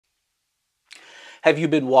Have you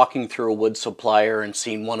been walking through a wood supplier and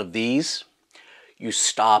seen one of these? You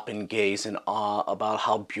stop and gaze in awe about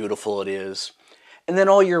how beautiful it is, and then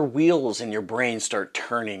all your wheels in your brain start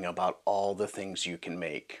turning about all the things you can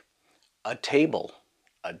make. A table,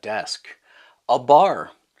 a desk, a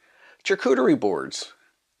bar, charcuterie boards.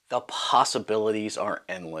 The possibilities are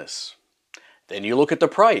endless. Then you look at the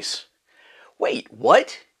price. Wait,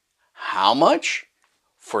 what? How much?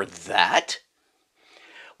 For that?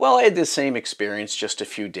 Well, I had the same experience just a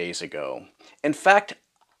few days ago. In fact,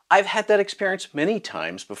 I've had that experience many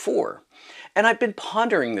times before, and I've been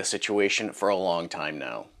pondering the situation for a long time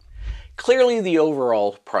now. Clearly, the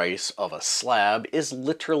overall price of a slab is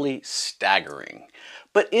literally staggering,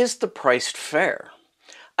 but is the price fair?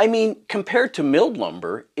 I mean, compared to milled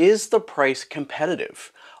lumber, is the price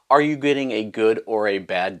competitive? Are you getting a good or a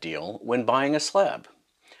bad deal when buying a slab?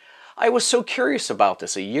 I was so curious about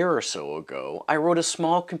this a year or so ago, I wrote a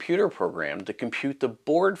small computer program to compute the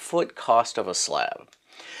board foot cost of a slab.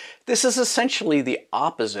 This is essentially the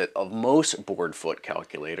opposite of most board foot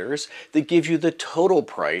calculators that give you the total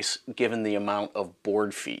price given the amount of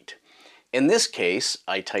board feet. In this case,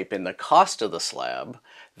 I type in the cost of the slab,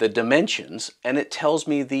 the dimensions, and it tells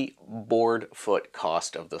me the board foot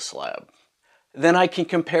cost of the slab. Then I can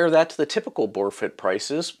compare that to the typical board foot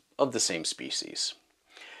prices of the same species.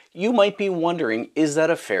 You might be wondering, is that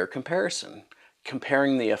a fair comparison?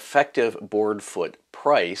 Comparing the effective board foot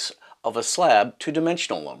price of a slab to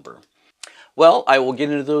dimensional lumber. Well, I will get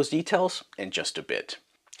into those details in just a bit.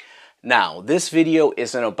 Now, this video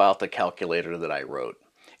isn't about the calculator that I wrote.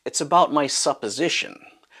 It's about my supposition,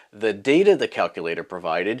 the data the calculator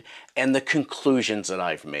provided, and the conclusions that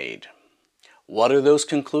I've made. What are those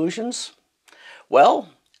conclusions? Well,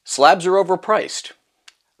 slabs are overpriced.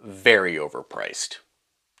 Very overpriced.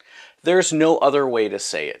 There's no other way to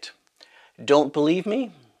say it. Don't believe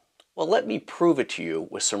me? Well, let me prove it to you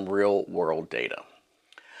with some real-world data.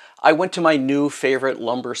 I went to my new favorite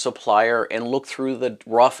lumber supplier and looked through the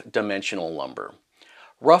rough dimensional lumber.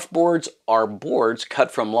 Rough boards are boards cut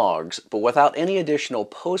from logs, but without any additional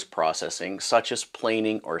post-processing such as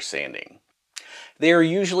planing or sanding. They are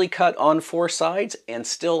usually cut on 4 sides and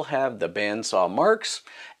still have the bandsaw marks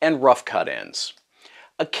and rough cut ends.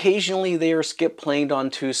 Occasionally they are skip planed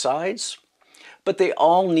on 2 sides, but they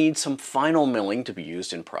all need some final milling to be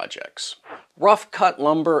used in projects. Rough cut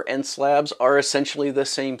lumber and slabs are essentially the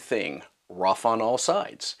same thing, rough on all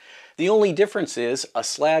sides. The only difference is a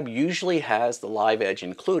slab usually has the live edge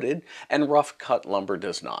included and rough cut lumber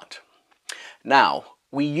does not. Now,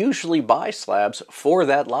 we usually buy slabs for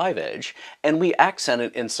that live edge and we accent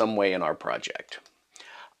it in some way in our project.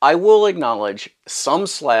 I will acknowledge some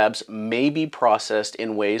slabs may be processed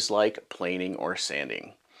in ways like planing or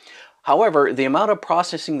sanding. However, the amount of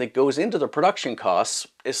processing that goes into the production costs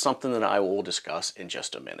is something that I will discuss in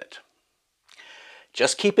just a minute.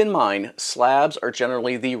 Just keep in mind, slabs are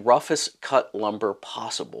generally the roughest cut lumber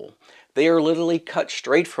possible. They are literally cut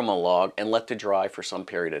straight from a log and let to dry for some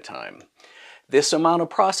period of time. This amount of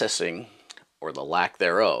processing, or the lack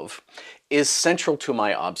thereof, is central to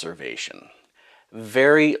my observation.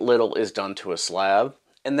 Very little is done to a slab,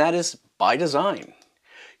 and that is by design.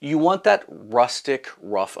 You want that rustic,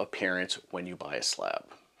 rough appearance when you buy a slab.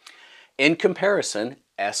 In comparison,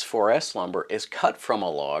 S4S lumber is cut from a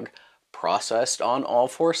log, processed on all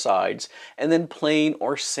 4 sides, and then planed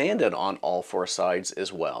or sanded on all 4 sides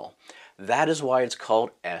as well. That is why it's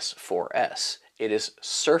called S4S. It is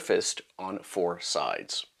surfaced on 4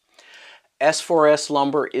 sides. S4S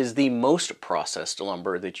lumber is the most processed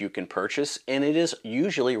lumber that you can purchase, and it is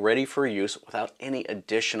usually ready for use without any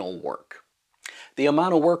additional work. The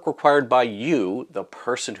amount of work required by you, the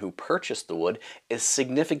person who purchased the wood, is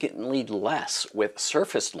significantly less with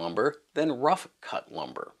surfaced lumber than rough cut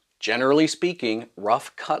lumber. Generally speaking,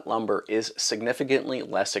 rough cut lumber is significantly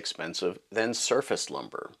less expensive than surfaced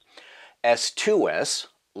lumber. S2S,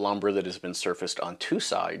 lumber that has been surfaced on 2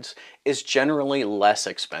 sides, is generally less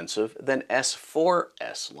expensive than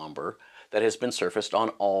S4S lumber that has been surfaced on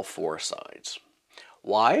all 4 sides.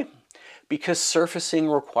 Why? Because surfacing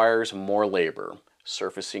requires more labor.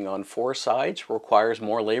 Surfacing on 4 sides requires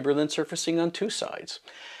more labor than surfacing on 2 sides.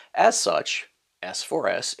 As such,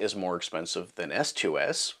 S4S is more expensive than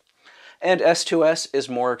S2S, and S2S is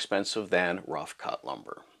more expensive than rough cut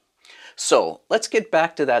lumber. So let's get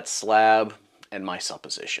back to that slab and my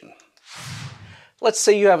supposition. Let's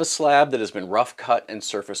say you have a slab that has been rough cut and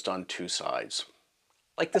surfaced on 2 sides,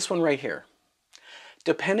 like this one right here.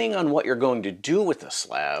 Depending on what you're going to do with the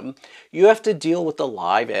slab, you have to deal with the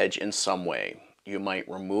live edge in some way. You might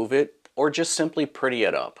remove it or just simply pretty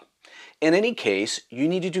it up. In any case, you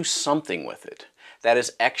need to do something with it. That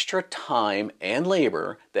is extra time and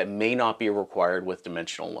labor that may not be required with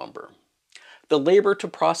dimensional lumber. The labor to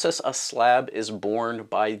process a slab is borne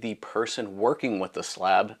by the person working with the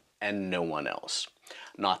slab and no one else.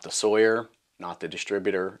 Not the sawyer, not the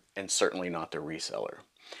distributor, and certainly not the reseller.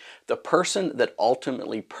 The person that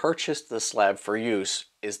ultimately purchased the slab for use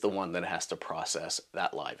is the one that has to process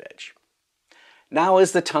that live edge. Now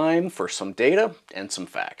is the time for some data and some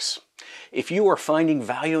facts. If you are finding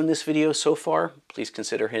value in this video so far, please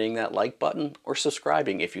consider hitting that like button or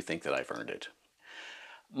subscribing if you think that I've earned it.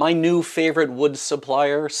 My new favorite wood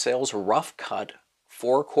supplier sells rough cut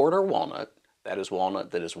 4/4 walnut, that is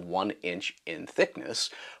walnut that is 1 inch in thickness,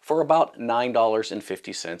 for about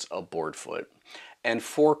 $9.50 a board foot, and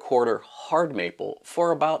 4/4 hard maple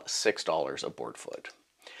for about $6 a board foot.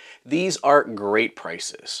 These are great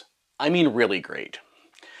prices. I mean really great.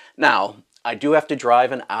 Now, I do have to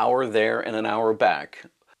drive an hour there and an hour back,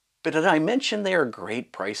 but did I mention they are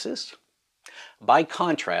great prices? By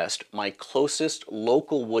contrast, my closest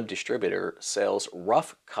local wood distributor sells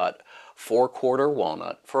rough cut 4/4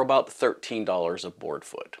 walnut for about $13 a board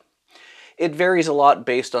foot. It varies a lot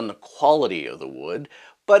based on the quality of the wood,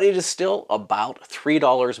 but it is still about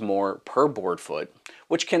 $3 more per board foot,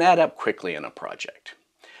 which can add up quickly in a project.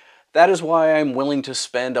 That is why I'm willing to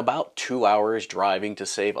spend about 2 hours driving to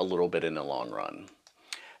save a little bit in the long run.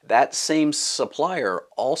 That same supplier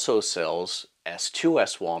also sells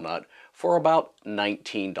S2S walnut for about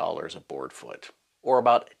 $19 a board foot, or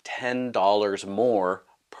about $10 more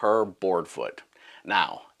per board foot.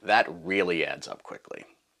 Now, that really adds up quickly.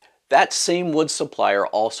 That same wood supplier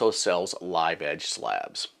also sells live edge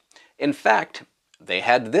slabs. In fact, they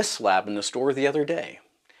had this slab in the store the other day.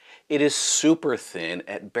 It is super thin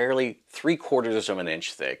at barely 3/4 of an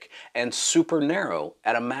inch thick and super narrow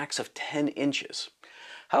at a max of 10 inches.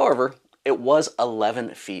 However, it was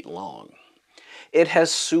 11 feet long. It has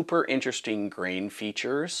super interesting grain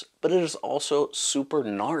features, but it is also super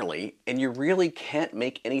gnarly, and you really can't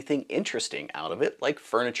make anything interesting out of it like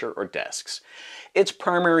furniture or desks. Its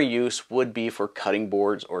primary use would be for cutting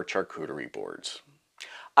boards or charcuterie boards.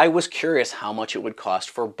 I was curious how much it would cost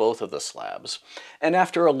for both of the slabs, and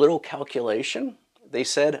after a little calculation, they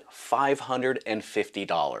said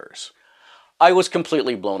 $550. I was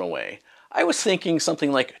completely blown away. I was thinking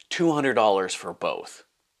something like $200 for both.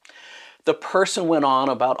 The person went on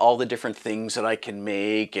about all the different things that I can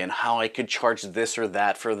make and how I could charge this or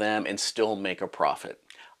that for them and still make a profit.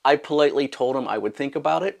 I politely told him I would think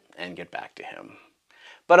about it and get back to him.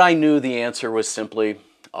 But I knew the answer was simply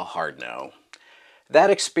a hard no.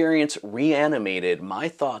 That experience reanimated my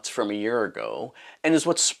thoughts from a year ago and is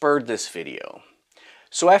what spurred this video.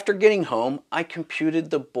 So after getting home, I computed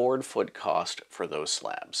the board foot cost for those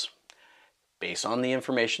slabs. Based on the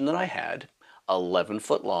information that I had, 11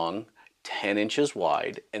 foot long, 10 inches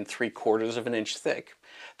wide, and 3/4 of an inch thick,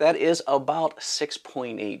 that is about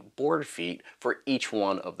 6.8 board feet for each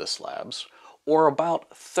one of the slabs, or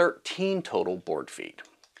about 13 total board feet.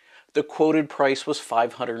 The quoted price was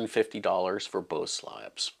 $550 for both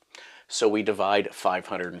slabs. So we divide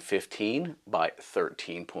 515 by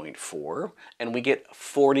 13.4, and we get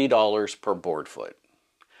 $40 per board foot.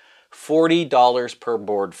 $40 per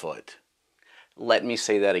board foot. Let me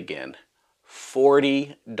say that again.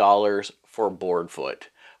 $40 for board foot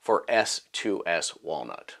for S2S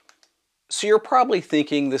walnut. So you're probably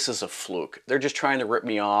thinking this is a fluke. They're just trying to rip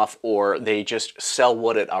me off, or they just sell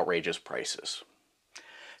wood at outrageous prices.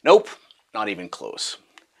 Nope, not even close.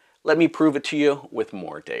 Let me prove it to you with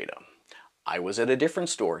more data. I was at a different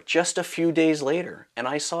store just a few days later, and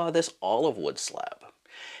I saw this olive wood slab.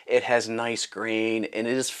 It has nice grain, and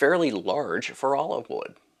it is fairly large for olive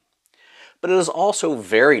wood. But it is also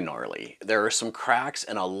very gnarly. There are some cracks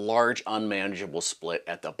and a large unmanageable split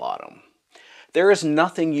at the bottom. There is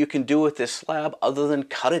nothing you can do with this slab other than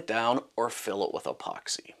cut it down or fill it with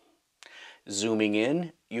epoxy. Zooming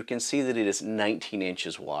in, you can see that it is 19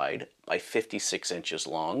 inches wide by 56 inches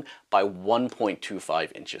long by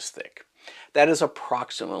 1.25 inches thick. That is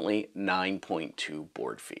approximately 9.2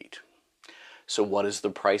 board feet. So what is the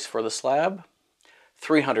price for the slab?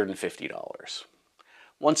 $350.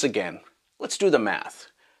 Once again, let's do the math.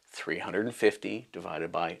 350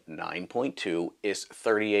 divided by 9.2 is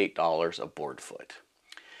 $38 a board foot.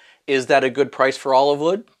 Is that a good price for olive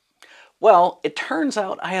wood? Well, it turns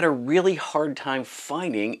out I had a really hard time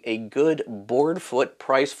finding a good board foot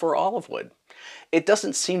price for olive wood. It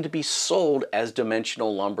doesn't seem to be sold as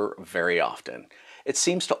dimensional lumber very often. It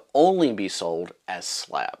seems to only be sold as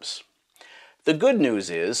slabs. The good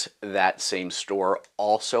news is that same store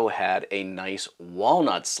also had a nice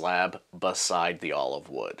walnut slab beside the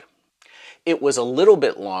olive wood. It was a little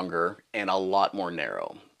bit longer and a lot more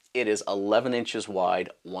narrow. It is 11 inches wide,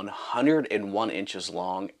 101 inches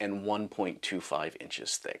long, and 1.25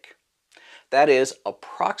 inches thick. That is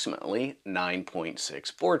approximately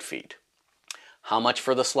 9.6 board feet. How much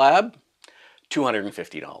for the slab?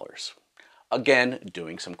 $250. Again,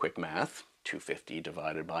 doing some quick math, 250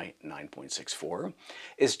 divided by 9.64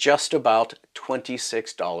 is just about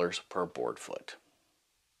 $26 per board foot.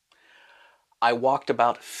 I walked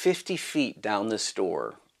about 50 feet down this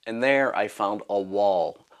store, and there I found a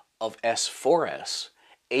wall of S4S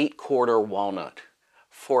 8-quarter walnut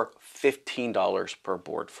for $15 per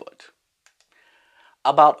board foot.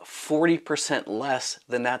 About 40% less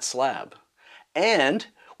than that slab, and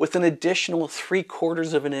with an additional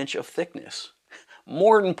 3/4 of an inch of thickness.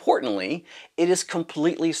 More importantly, it is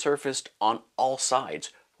completely surfaced on all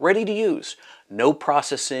sides, ready to use. No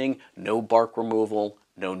processing, no bark removal,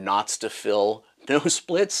 no knots to fill, no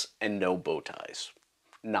splits, and no bow ties.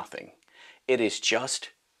 Nothing. It is just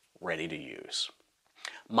ready to use.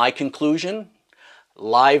 My conclusion?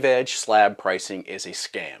 Live edge slab pricing is a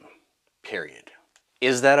scam. Period.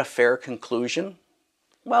 Is that a fair conclusion?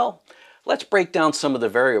 Well, let's break down some of the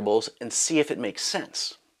variables and see if it makes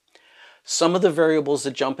sense. Some of the variables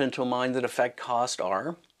that jump into mind that affect cost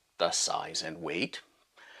are the size and weight,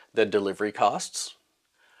 the delivery costs,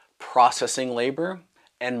 processing labor,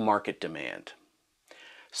 and market demand.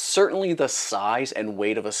 Certainly the size and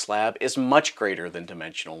weight of a slab is much greater than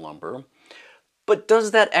dimensional lumber, but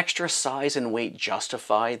does that extra size and weight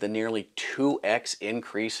justify the nearly 2x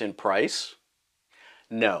increase in price?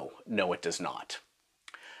 No, it does not.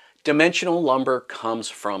 Dimensional lumber comes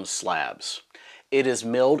from slabs. It is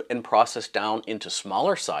milled and processed down into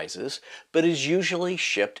smaller sizes, but is usually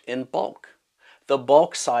shipped in bulk. The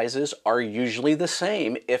bulk sizes are usually the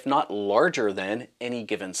same, if not larger than any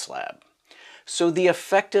given slab. So the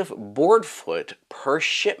effective board foot per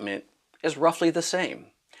shipment is roughly the same.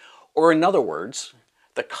 Or in other words,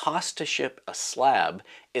 the cost to ship a slab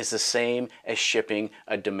is the same as shipping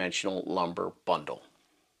a dimensional lumber bundle.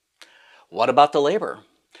 What about the labor?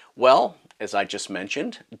 Well, as I just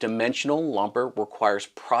mentioned, dimensional lumber requires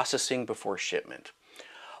processing before shipment.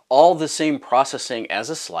 All the same processing as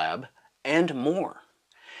a slab and more.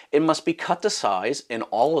 It must be cut to size in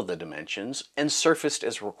all of the dimensions and surfaced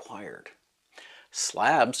as required.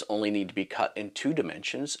 Slabs only need to be cut in 2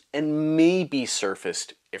 dimensions and may be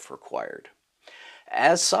surfaced if required.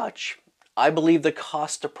 As such, I believe the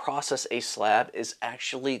cost to process a slab is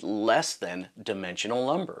actually less than dimensional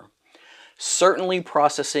lumber. Certainly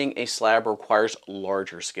processing a slab requires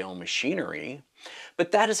larger scale machinery,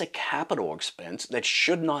 but that is a capital expense that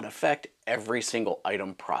should not affect every single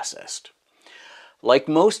item processed. Like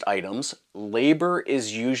most items, labor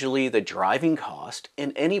is usually the driving cost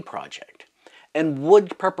in any project, and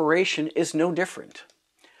wood preparation is no different.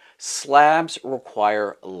 Slabs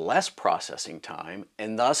require less processing time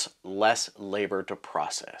and thus less labor to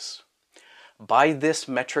process. By this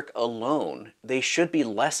metric alone, they should be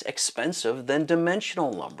less expensive than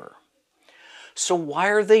dimensional lumber. So why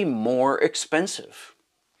are they more expensive?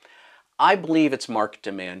 I believe it's market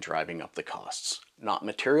demand driving up the costs, not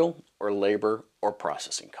material or labor or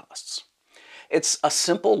processing costs. It's a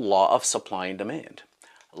simple law of supply and demand.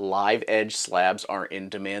 Live edge slabs are in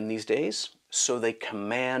demand these days, so they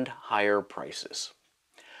command higher prices.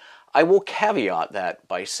 I will caveat that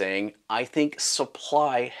by saying I think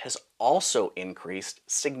supply has also increased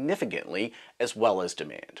significantly as well as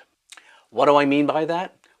demand. What do I mean by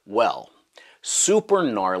that? Well, super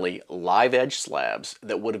gnarly live edge slabs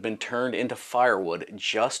that would have been turned into firewood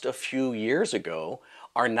just a few years ago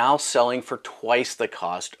are now selling for twice the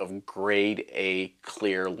cost of grade A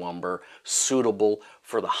clear lumber suitable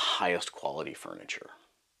for the highest quality furniture.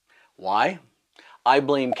 Why? I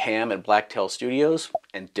blame Cam at Blacktail Studios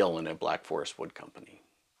and Dylan at Black Forest Wood Company.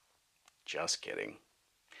 Just kidding.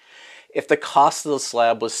 If the cost of the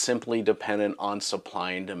slab was simply dependent on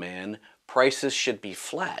supply and demand, prices should be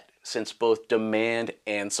flat since both demand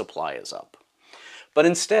and supply is up. But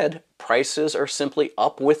instead, prices are simply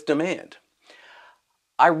up with demand.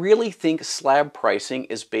 I really think slab pricing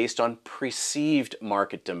is based on perceived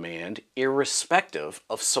market demand irrespective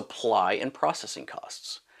of supply and processing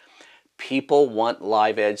costs. People want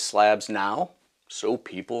live edge slabs now, so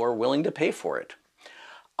people are willing to pay for it.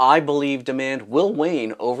 I believe demand will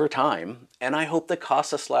wane over time, and I hope the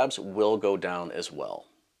cost of slabs will go down as well.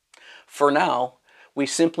 For now, we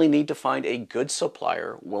simply need to find a good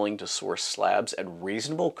supplier willing to source slabs at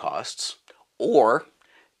reasonable costs or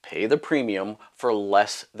pay the premium for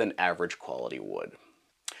less than average quality wood.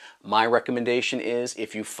 My recommendation is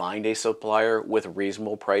if you find a supplier with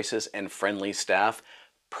reasonable prices and friendly staff,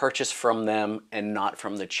 purchase from them and not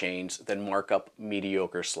from the chains than mark up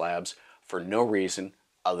mediocre slabs for no reason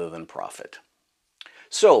other than profit.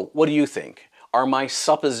 So, what do you think? Are my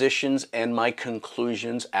suppositions and my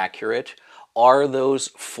conclusions accurate? Are those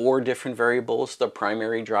 4 different variables the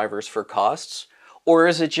primary drivers for costs? Or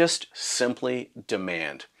is it just simply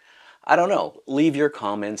demand? I don't know. Leave your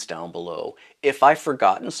comments down below. If I've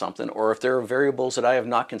forgotten something or if there are variables that I have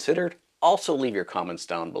not considered, also leave your comments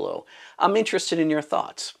down below. I'm interested in your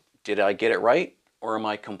thoughts. Did I get it right or am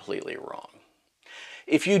I completely wrong?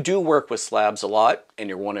 If you do work with slabs a lot and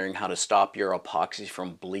you're wondering how to stop your epoxy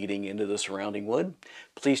from bleeding into the surrounding wood,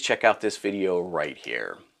 please check out this video right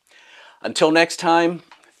here. Until next time,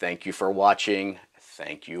 thank you for watching.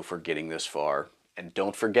 Thank you for getting this far. And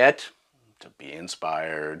don't forget to be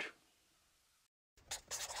inspired.